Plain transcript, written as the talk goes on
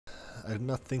I did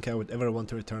not think I would ever want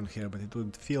to return here, but it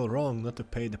would feel wrong not to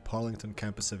pay the Parlington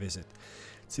campus a visit.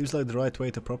 It seems like the right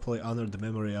way to properly honor the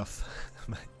memory of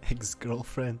my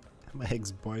ex-girlfriend, my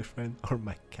ex-boyfriend, or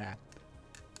my cat.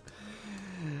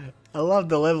 I love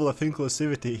the level of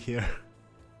inclusivity here.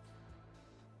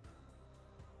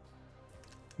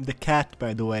 The cat,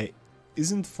 by the way,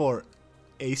 isn't for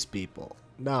ace people.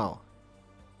 No.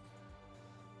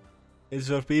 It's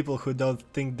for people who don't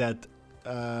think that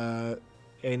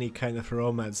any kind of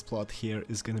romance plot here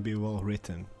is gonna be well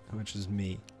written, which is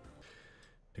me.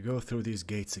 To go through these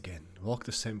gates again, walk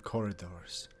the same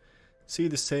corridors, see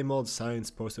the same old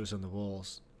science posters on the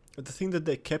walls. But to think that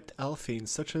they kept Alfie in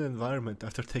such an environment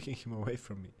after taking him away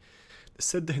from me. They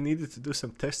said they needed to do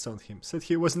some tests on him, said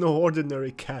he was no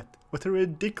ordinary cat. What a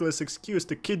ridiculous excuse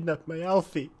to kidnap my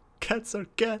Alfie. Cats are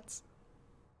cats.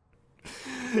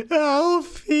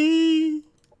 Alfie!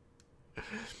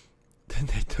 Then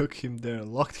they took him there,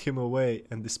 locked him away,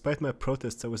 and despite my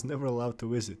protests I was never allowed to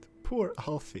visit. Poor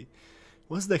Alfie.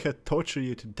 Once they had tortured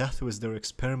you to death with their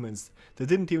experiments, they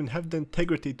didn't even have the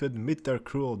integrity to admit their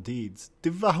cruel deeds.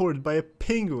 Devoured by a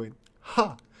penguin!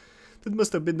 Ha! That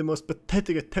must have been the most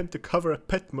pathetic attempt to cover a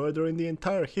pet murder in the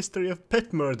entire history of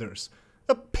pet murders.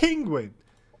 A penguin!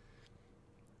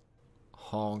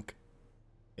 Honk.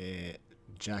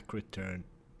 Jack return.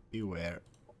 Beware.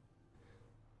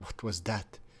 What was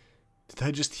that? Did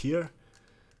I just hear?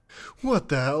 What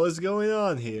the hell is going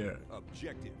on here?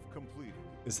 Objective completed.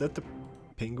 Is that the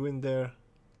penguin there?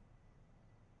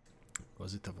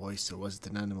 Was it a voice or was it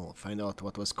an animal? Find out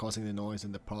what was causing the noise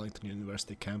in the Parlington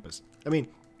University campus. I mean,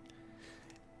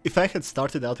 if I had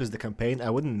started out with the campaign, I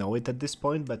wouldn't know it at this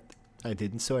point, but I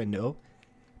didn't, so I know.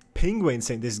 Penguins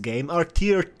in this game are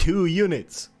tier 2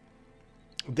 units.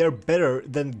 They're better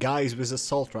than guys with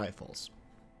assault rifles.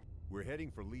 We're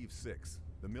heading for Leave 6,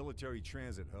 the military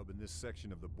transit hub in this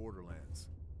section of the Borderlands.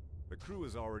 The crew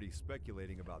is already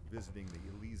speculating about visiting the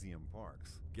Elysium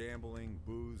parks. Gambling,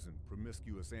 booze, and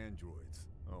promiscuous androids.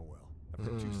 Oh well,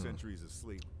 after 2 centuries of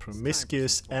sleep...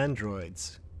 Promiscuous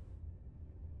androids.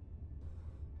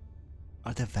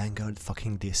 Are the Vanguard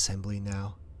fucking the assembly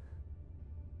now?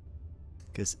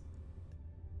 Because...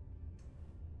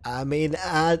 I mean,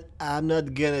 I'm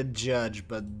not gonna judge,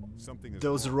 but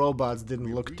those robots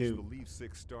didn't look too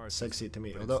sexy to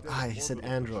me. Although, I said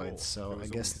androids, so I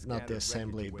guess not the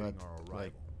assembly, but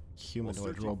like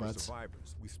humanoid robots.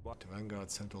 The Vanguard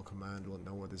Central Command will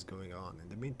know what is going on. In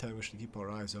the meantime, we should keep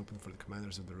our eyes open for the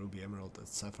commanders of the Ruby Emerald and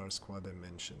Sapphire Squad I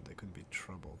mentioned. They could be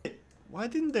trouble. Why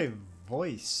didn't they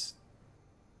voice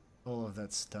all of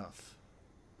that stuff?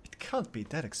 It can't be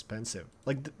that expensive.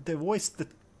 Like, they voiced the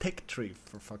tech tree,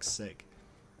 for fuck's sake.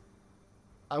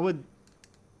 I would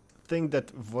think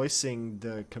that voicing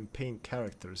the campaign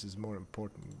characters is more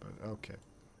important, but okay.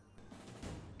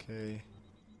 Okay.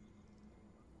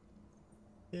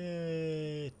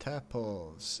 Yay,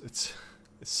 Tappels. It's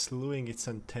slewing its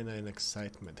antenna in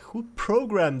excitement. Who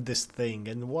programmed this thing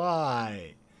and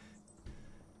why?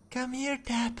 Come here,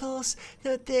 Tappels.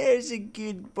 Now there's a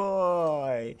good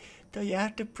boy. Though you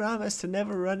have to promise to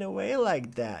never run away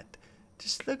like that.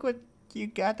 Just look what you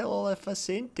got all of us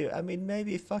into. I mean,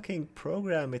 maybe fucking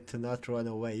program it to not run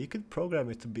away. You could program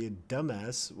it to be a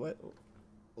dumbass. What,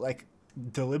 like,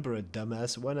 deliberate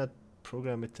dumbass. Why not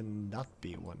program it to not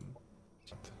be one?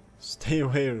 Stay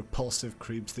away, repulsive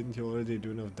creeps. Didn't you already do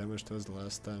enough damage to us the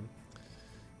last time?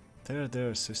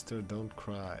 There, sister, don't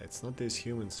cry. It's not these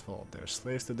humans' fault. They're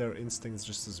slaves to their instincts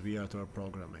just as we are to our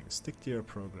programming. Stick to your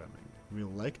programming. We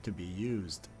like to be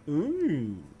used.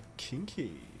 Ooh,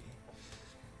 kinky.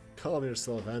 Calm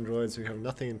yourself, androids. We have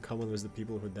nothing in common with the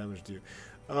people who damaged you.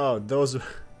 Oh, those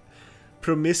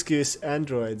promiscuous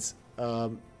androids. I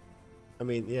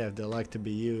mean, yeah, they like to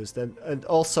be used. And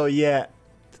also, yeah,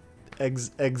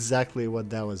 exactly what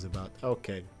that was about.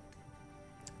 Okay.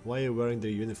 Why are you wearing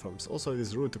their uniforms? Also, it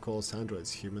is rude to call us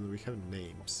androids human. We have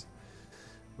names.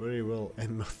 Very well,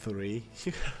 M3.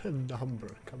 You have a number.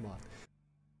 Come on.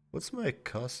 What's my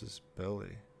casus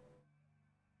belli?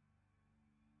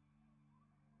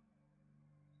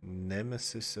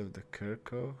 Nemesis of the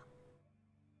Kirko?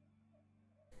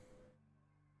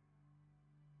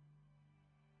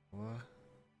 What?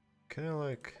 Can I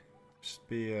like just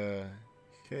be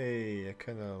hey, I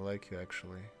kinda like you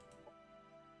actually.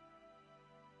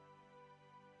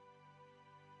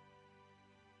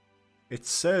 It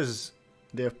says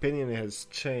the opinion has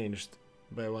changed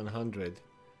by 100,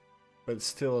 but it's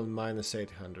still on minus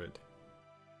 800.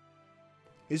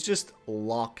 It's just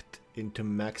locked into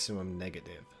maximum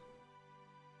negative.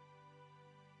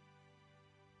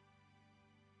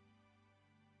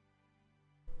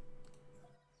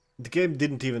 The game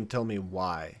didn't even tell me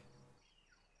why.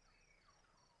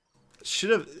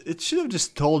 It should have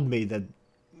just told me that,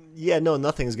 yeah, no,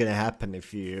 nothing's gonna happen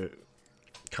if you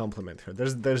compliment her.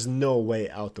 There's no way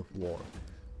out of war.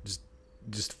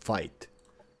 Just fight.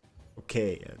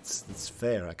 Okay, it's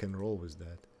fair. I can roll with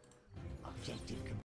that. Objective